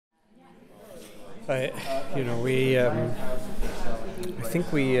I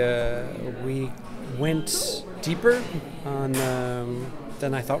think we went deeper on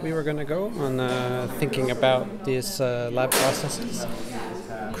than I thought we were going to go on thinking about these lab processes.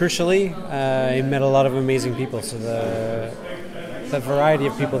 Crucially, I met a lot of amazing people. So the variety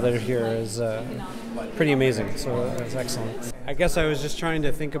of people that are here is pretty amazing. So that's excellent. I guess I was just trying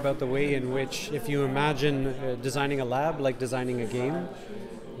to think about the way in which, if you imagine designing a lab like designing a game,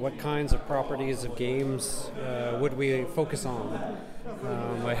 what kinds of properties of games would we focus on?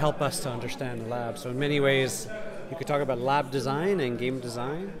 Would help us to understand the lab. So in many ways, you could talk about lab design and game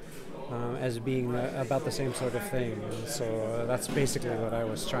design as being about the same sort of thing. And so that's basically what I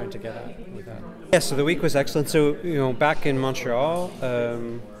was trying to get at with that. Yeah, so the week was excellent. So back in Montreal,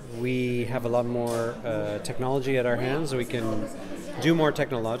 we have a lot more technology at our hands. We can do more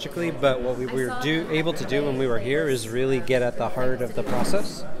technologically, but what we were able to do when we were here is really get at the heart of the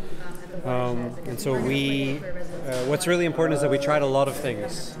process. And so what's really important is that we tried a lot of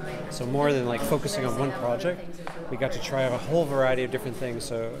things. So more than like focusing on one project, we got to try a whole variety of different things.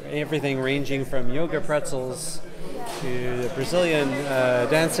 So everything ranging from yoga pretzels to Brazilian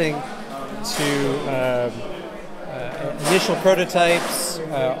dancing to initial prototypes,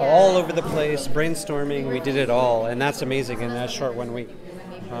 all over the place, brainstorming. We did it all, and that's amazing in that short 1 week.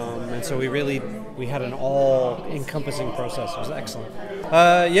 And so we had an all-encompassing process. It was excellent.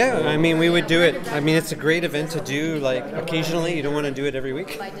 Yeah, I mean, we would do it. I mean, it's a great event to do, like, occasionally. You don't want to do it every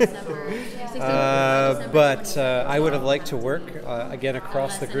week. But I would have liked to work, again,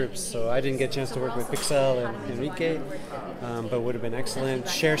 across the groups. So I didn't get a chance to work with Pixel and Enrique, but would have been excellent.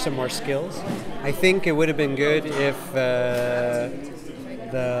 Share some more skills. I think it would have been good if the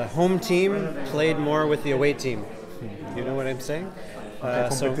home team played more with the away team. You know what I'm saying?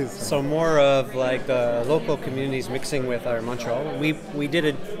 So more of like the local communities mixing with our Montreal. We did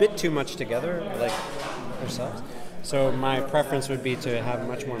a bit too much together, like ourselves. So my preference would be to have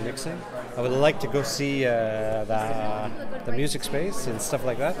much more mixing. I would like to go see the music space and stuff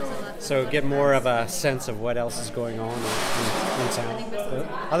like that. So get more of a sense of what else is going on in town.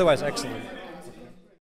 Otherwise, excellent.